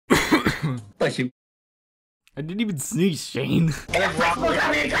Bless you. I didn't even sneeze, Shane.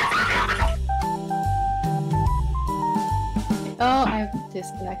 Oh, I've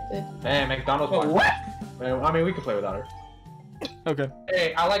disconnected. Hey, McDonald's one. What? I mean, we can play without her. Okay.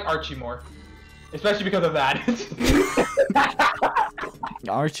 Hey, I like Archie more. Especially because of that.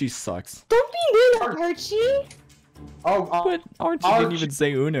 Archie sucks. Don't be mean, Archie. But Archie didn't even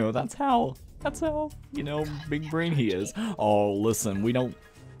say Uno. That's how, you know, big brain he is. Oh, listen, we don't...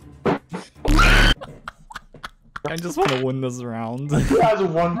 I just want to win this round. Who has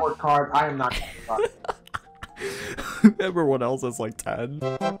one more card? I am not gonna start. Everyone else has like 10.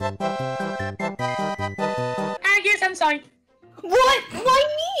 Yes, I'm sorry. What? Why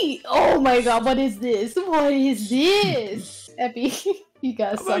me? Oh my god, what is this? What is this? Eppy, you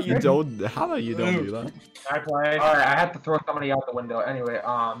gotta How about suffer. how about you don't do that? I play. Alright, I had to throw somebody out the window. Anyway,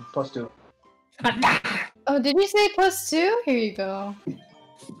 +2. Oh, did you say +2? Here you go.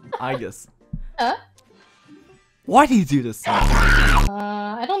 I guess. Huh? Why do you do this?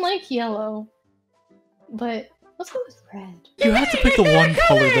 I don't like yellow. But let's go with red. You have to pick the one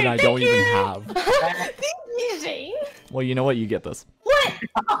color that I don't even have. Thank you, Shane. Well, you know what? You get this. What?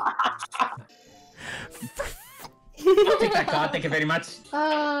 I'll take that card, thank you very much.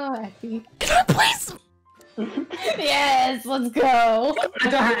 Eppy. Please. Yes, let's go. I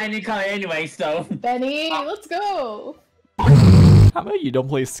don't have any color anyway, so. Benny, let's go. How about you don't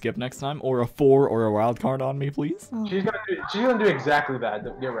play skip next time, or a 4 or a wild card on me, please? Oh. She's gonna do exactly that.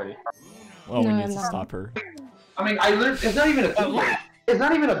 Get ready. Well, we No, need to no. stop her. I mean, it's not even a video. It's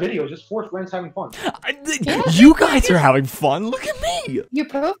not even a video. Just 4 friends having fun. You guys are having fun. Look at me. Your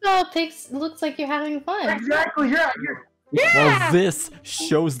profile looks like you're having fun. Exactly. You're Well, this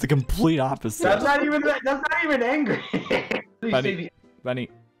shows the complete opposite. That's not even angry. Please Benny, say the... Benny,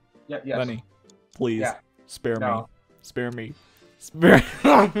 Yes. Benny, please Yeah. spare me. No. Spare me. Spare.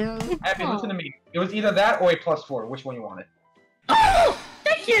 Eppy, listen to me. It was either that or a +4. Which one you wanted? Oh,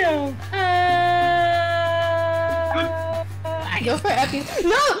 thank you. Go for Eppy.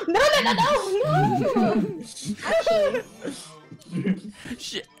 No! Actually.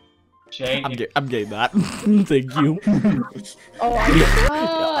 Shit. Shane. I'm getting that. Thank you. Oh,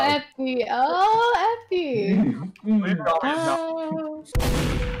 Eppy. Oh, Eppy. Oh.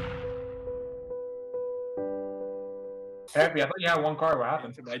 Eppy, I thought you had one card. What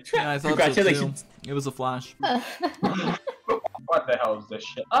happened? Yeah, I thought so too. Congratulations. It was a flash. What the hell is this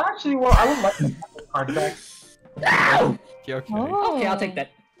shit? Actually, well, I would like to have the card back. No! Okay, okay. Oh. Okay, I'll take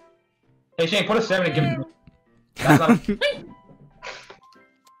that. Hey, Shane, put a 7 and give it to me. That's not a...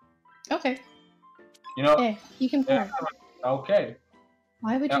 Okay. You know? Okay, you can pour. Okay.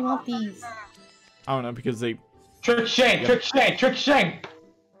 Why would you want these? I don't know, because they... Trick Shane! Yep. Trick Shane! Trick Shane!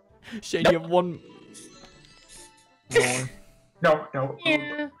 Shane, you have one... more. No.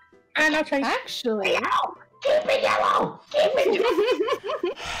 Yeah. And I'll try. Actually. Keep it yellow! Keep it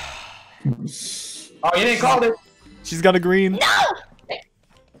yellow! Oh, you didn't call it! She's got a green. Call it!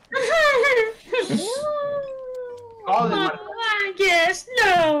 I guess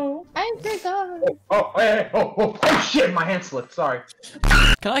no. I forgot. Oh, shit, my hand slipped, sorry.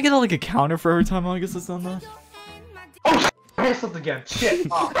 Can I get like a counter for every time I guess it's done that? Oh, shit, my hand slipped again, shit.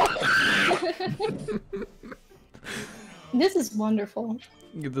 Oh. This is wonderful.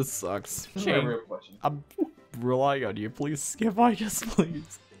 This sucks. This is my Shane, real question. I'm relying on you. Please skip, I guess,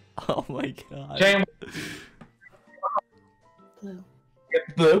 please. Oh my god. Shane, Blue.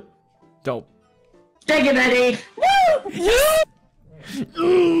 Blue. Don't. Thank you, Betty.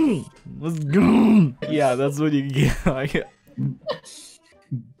 Woo! Let's go. Yeah, that's what you get. Oh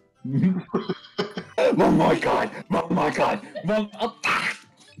my god! Oh my god! Oh,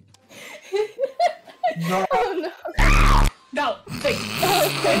 no. Oh no. no!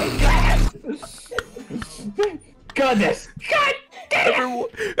 Goodness! God damn!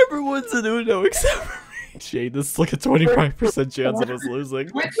 Everyone's an Uno except for me. Shane, this is like a 25% chance of us losing.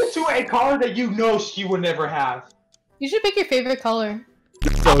 Switch it to a color that you know she would never have. You should pick your favorite color.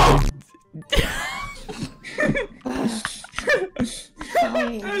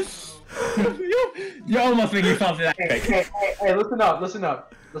 You almost made me fall for that. Hey, listen up.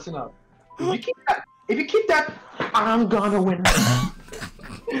 If you keep that, I'm gonna win. No!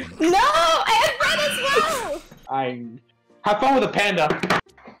 I had red as well! Have fun with a panda.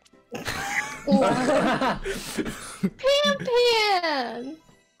 Pan!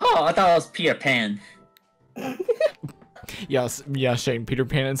 Oh, I thought it was Peter Pan. Yes, yeah, Shane, Peter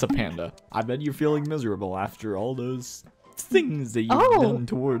Pan is a panda. I bet you're feeling miserable after all those things that you've done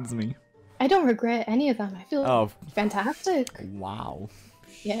towards me. I don't regret any of them. I feel fantastic. Wow.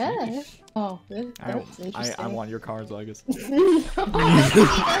 Yeah. Oh, that's I interesting. want your cards, I guess. No,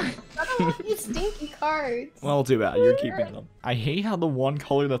 I don't You stinky cards. Well, too bad. You're keeping them. I hate how the one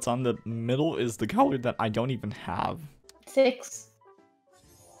color that's on the middle is the color that I don't even have. 6.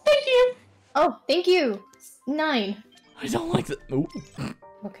 Thank you. Oh, thank you. 9. I don't like the. Ooh.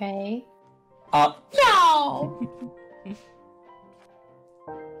 Okay. No.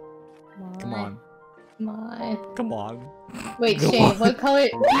 Come on. Come on. Come on. Wait, Come Shane, on. what color?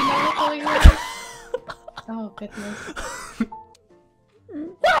 Do you know what color you are? Oh, goodness.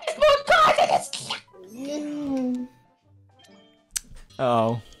 What is more cards in this? Mm.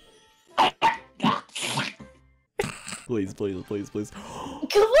 Oh. Please, please, please, please.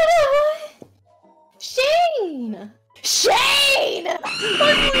 Come on! Shane! Shane!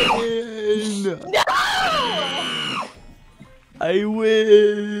 Win! No! I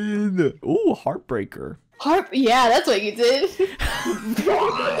win! Ooh, heartbreaker. Yeah, that's what you did. You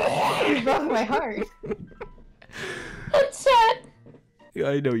broke my heart. That's sad. Yeah,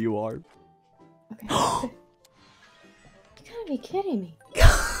 I know you are. Okay. You gotta be kidding me.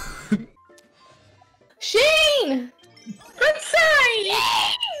 Shane! I'm sorry.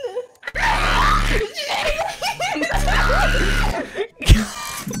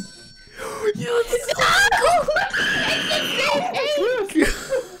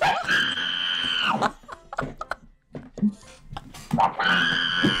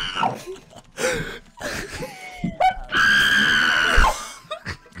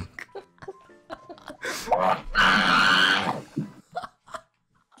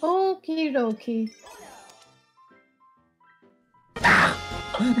 Okie dokie.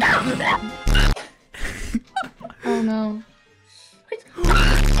 Oh no.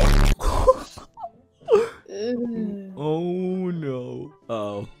 Ugh. Oh no.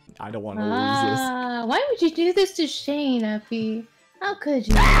 Oh, I don't want to lose Why would you do this to Shane, Eppy? How could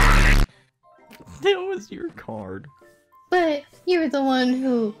you? this. That was your card. But you're the one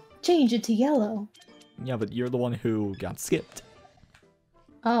who changed it to yellow. Yeah, but you're the one who got skipped.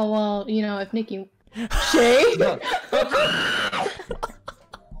 Oh well, you know, if Nikki Shane.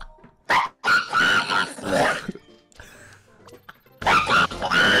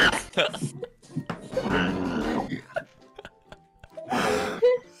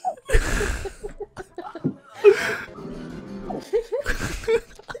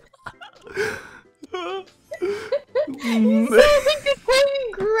 You sound like a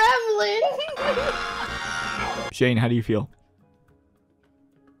tiny gremlin. Shane, how do you feel?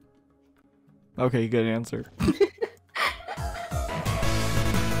 Okay, good answer.